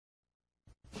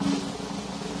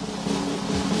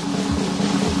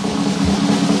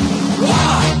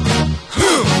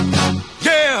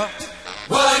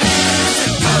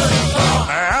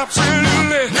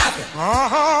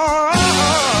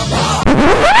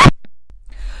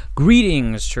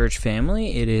Greetings, church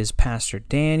family. It is Pastor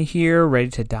Dan here, ready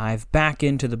to dive back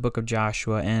into the book of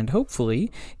Joshua and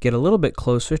hopefully get a little bit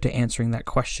closer to answering that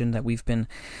question that we've been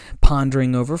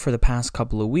pondering over for the past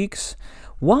couple of weeks.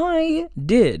 Why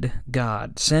did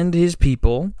God send his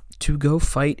people to go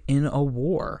fight in a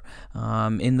war?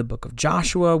 In the book of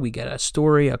Joshua, we get a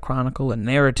story, a chronicle, a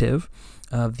narrative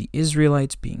of the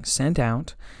Israelites being sent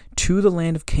out to the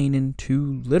land of Canaan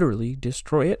to literally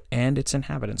destroy it and its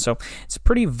inhabitants. So it's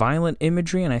pretty violent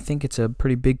imagery, and I think it's a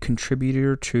pretty big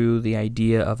contributor to the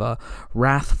idea of a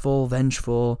wrathful,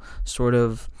 vengeful, sort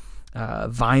of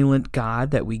violent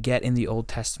God that we get in the Old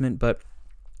Testament. But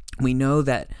we know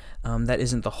that that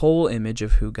isn't the whole image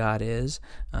of who God is,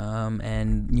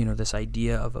 and this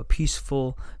idea of a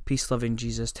peaceful, peace-loving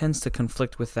Jesus tends to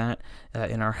conflict with that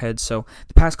in our heads. So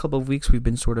the past couple of weeks we've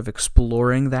been sort of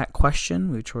exploring that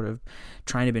question. We've sort of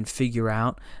trying to figure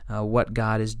out what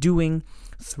God is doing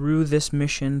through this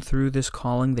mission, through this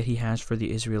calling that he has for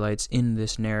the Israelites in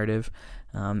this narrative,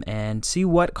 and see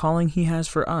what calling he has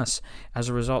for us as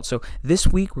a result. So this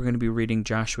week we're going to be reading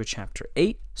Joshua chapter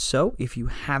 8. So if you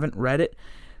haven't read it,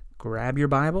 grab your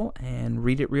Bible and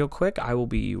read it real quick. I will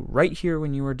be right here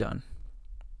when you are done.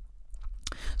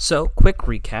 So, quick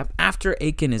recap. After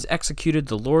Achan is executed,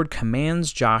 the Lord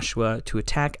commands Joshua to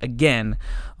attack again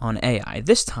on Ai,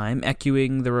 this time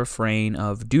echoing the refrain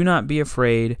of "Do not be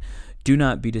afraid, do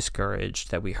not be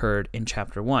discouraged" that we heard in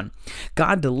chapter 1.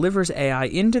 God delivers Ai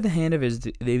into the hand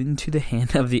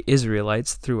of the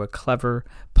Israelites through a clever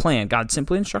plan. God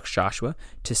simply instructs Joshua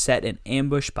to set an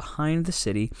ambush behind the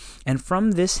city, and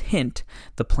from this hint,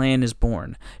 the plan is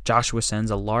born. Joshua sends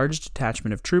a large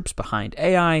detachment of troops behind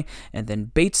Ai, and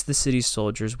then baits the city's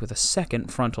soldiers with a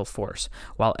second frontal force.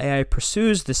 While Ai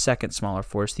pursues the second smaller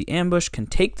force, the ambush can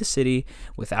take the city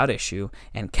without issue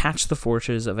and catch the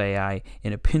forces of Ai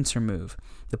in a pincer move.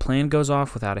 The plan goes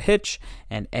off without a hitch,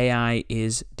 and Ai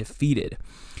is defeated.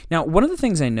 Now, one of the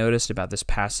things I noticed about this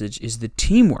passage is the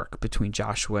teamwork between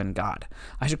Joshua and God.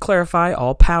 I should clarify,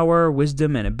 all power,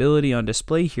 wisdom, and ability on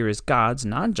display here is God's,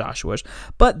 not Joshua's,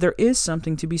 but there is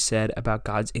something to be said about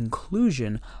God's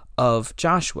inclusion of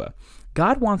Joshua.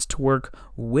 God wants to work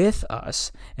with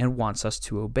us and wants us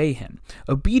to obey him.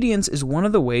 Obedience is one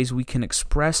of the ways we can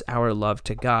express our love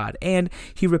to God, and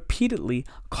he repeatedly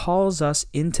calls us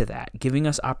into that, giving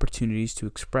us opportunities to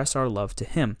express our love to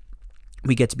him.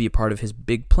 We get to be a part of his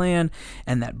big plan,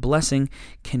 and that blessing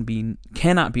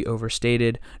cannot be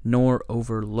overstated nor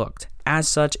overlooked. As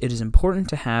such, it is important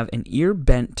to have an ear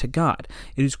bent to God.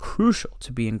 It is crucial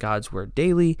to be in God's word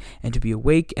daily and to be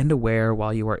awake and aware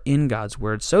while you are in God's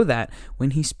word so that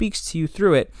when he speaks to you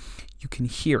through it, you can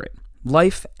hear it.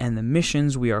 Life and the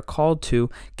missions we are called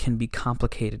to can be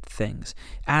complicated things.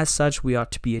 As such, we ought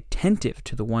to be attentive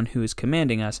to the one who is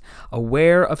commanding us,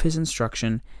 aware of his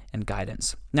instruction and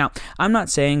guidance. Now, I'm not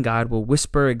saying God will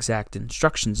whisper exact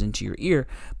instructions into your ear,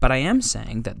 but I am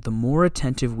saying that the more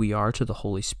attentive we are to the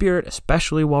Holy Spirit,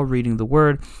 especially while reading the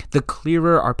Word, the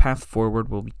clearer our path forward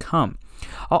will become.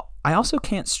 I also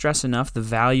can't stress enough the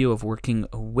value of working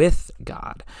with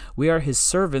God. We are his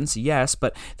servants, yes,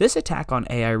 but this attack on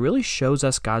Ai really shows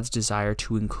us God's desire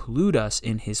to include us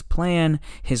in his plan,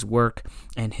 his work,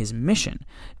 and his mission.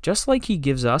 Just like he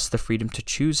gives us the freedom to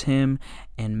choose him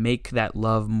and make that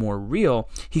love more real,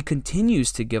 he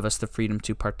continues to give us the freedom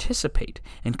to participate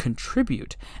and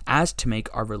contribute as to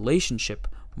make our relationship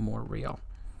more real.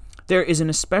 There is an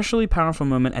especially powerful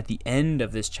moment at the end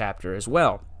of this chapter as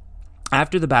well.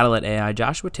 After the battle at Ai,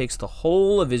 Joshua takes the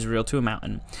whole of Israel to a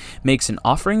mountain, makes an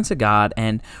offering to God,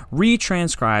 and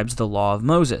retranscribes the law of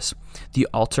Moses. The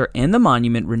altar and the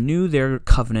monument renew their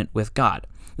covenant with God.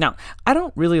 Now, I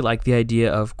don't really like the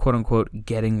idea of quote-unquote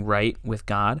getting right with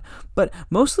God, but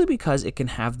mostly because it can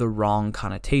have the wrong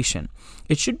connotation.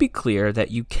 It should be clear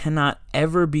that you cannot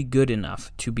ever be good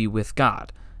enough to be with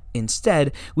God.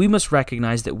 Instead, we must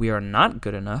recognize that we are not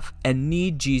good enough and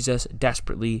need Jesus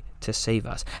desperately to save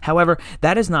us. However,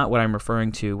 that is not what I'm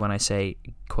referring to when I say,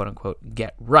 quote-unquote,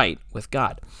 get right with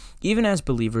God. Even as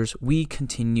believers, we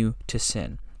continue to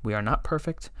sin. We are not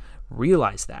perfect.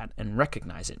 Realize that and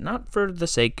recognize it, not for the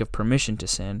sake of permission to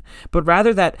sin, but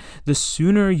rather that the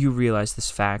sooner you realize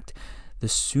this fact, the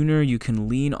sooner you can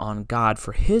lean on God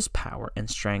for his power and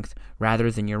strength rather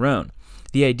than your own.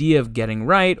 The idea of getting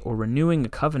right or renewing a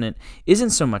covenant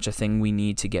isn't so much a thing we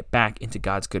need to get back into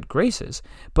God's good graces,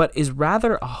 but is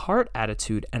rather a heart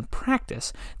attitude and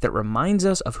practice that reminds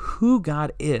us of who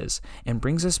God is and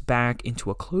brings us back into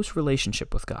a close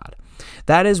relationship with God.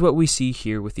 That is what we see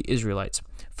here with the Israelites: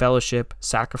 fellowship,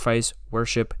 sacrifice,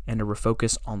 worship, and a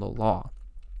refocus on the law.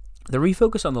 The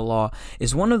refocus on the law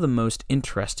is one of the most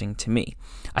interesting to me.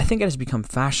 I think it has become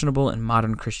fashionable in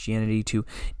modern Christianity to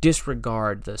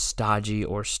disregard the stodgy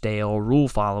or stale rule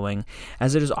following,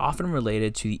 as it is often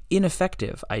related to the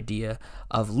ineffective idea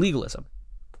of legalism.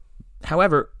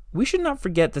 However, we should not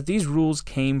forget that these rules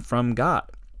came from God,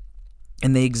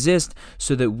 and they exist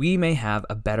so that we may have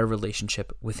a better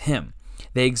relationship with Him.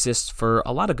 They exist for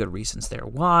a lot of good reasons. They're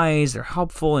wise, they're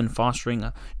helpful in fostering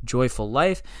a joyful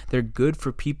life, they're good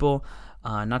for people,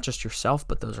 not just yourself,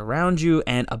 but those around you,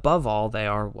 and above all, they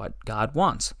are what God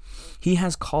wants. He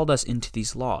has called us into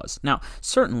these laws. Now,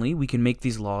 certainly, we can make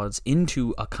these laws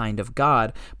into a kind of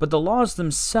God, but the laws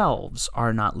themselves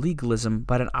are not legalism,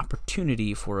 but an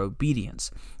opportunity for obedience.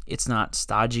 It's not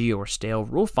stodgy or stale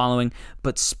rule following,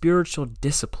 but spiritual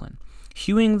discipline,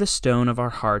 hewing the stone of our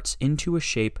hearts into a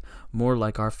shape more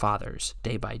like our Father's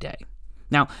day by day.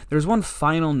 Now, there's one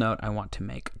final note I want to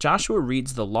make. Joshua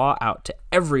reads the law out to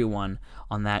everyone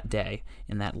on that day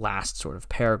in that last sort of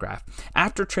paragraph.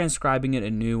 After transcribing it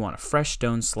anew on a fresh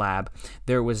stone slab,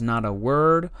 there was not a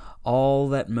word, all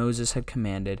that Moses had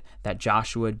commanded, that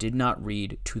Joshua did not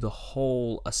read to the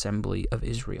whole assembly of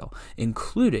Israel,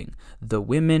 including the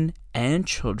women and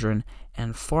children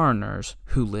and foreigners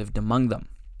who lived among them.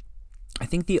 I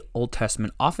think the Old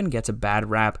Testament often gets a bad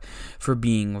rap for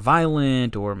being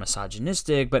violent or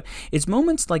misogynistic, but it's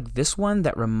moments like this one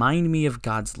that remind me of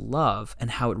God's love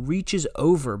and how it reaches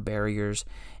over barriers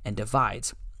and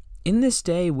divides. In this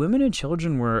day, women and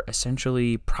children were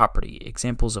essentially property,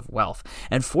 examples of wealth,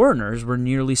 and foreigners were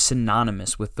nearly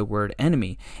synonymous with the word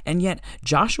enemy, and yet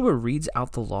Joshua reads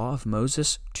out the law of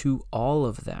Moses to all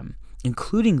of them,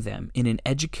 including them in an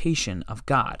education of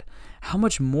God. How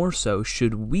much more so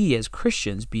should we as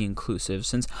Christians be inclusive,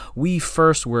 since we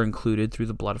first were included through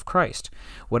the blood of Christ?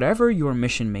 Whatever your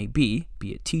mission may be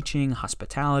it teaching,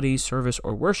 hospitality, service,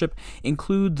 or worship,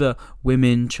 include the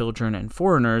women, children, and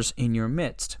foreigners in your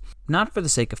midst. Not for the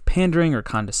sake of pandering or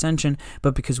condescension,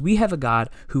 but because we have a God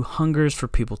who hungers for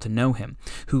people to know Him,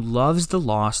 who loves the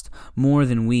lost more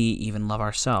than we even love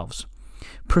ourselves.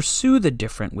 Pursue the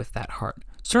different with that heart,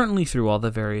 certainly through all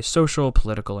the various social,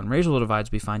 political, and racial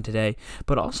divides we find today,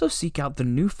 but also seek out the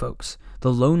new folks,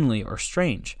 the lonely or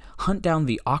strange. Hunt down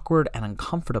the awkward and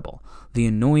uncomfortable, the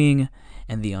annoying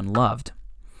and the unloved.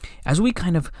 As we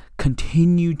kind of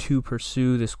continue to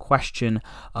pursue this question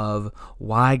of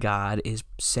why God is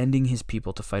sending His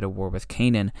people to fight a war with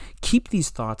Canaan, keep these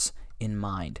thoughts in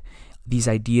mind. These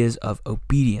ideas of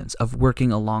obedience, of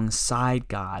working alongside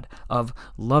God, of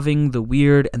loving the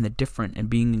weird and the different and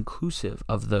being inclusive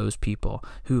of those people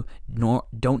who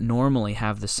don't normally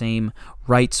have the same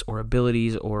rights or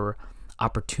abilities or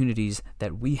opportunities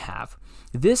that we have.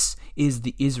 This is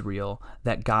the Israel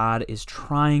that God is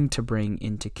trying to bring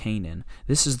into Canaan.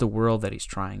 This is the world that He's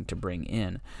trying to bring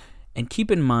in. And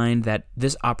keep in mind that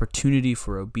this opportunity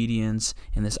for obedience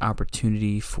and this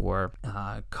opportunity for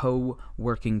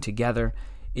co-working together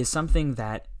is something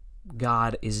that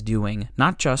God is doing,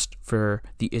 not just for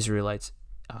the Israelites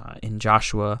in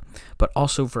Joshua, but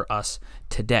also for us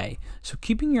today. So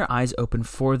keeping your eyes open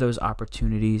for those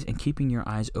opportunities and keeping your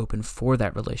eyes open for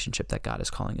that relationship that God is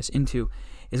calling us into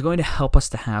is going to help us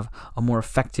to have a more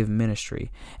effective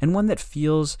ministry and one that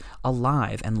feels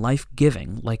alive and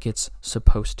life-giving like it's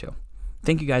supposed to.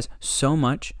 Thank you guys so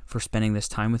much for spending this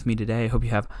time with me today. I hope you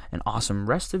have an awesome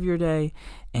rest of your day,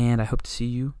 and I hope to see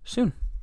you soon.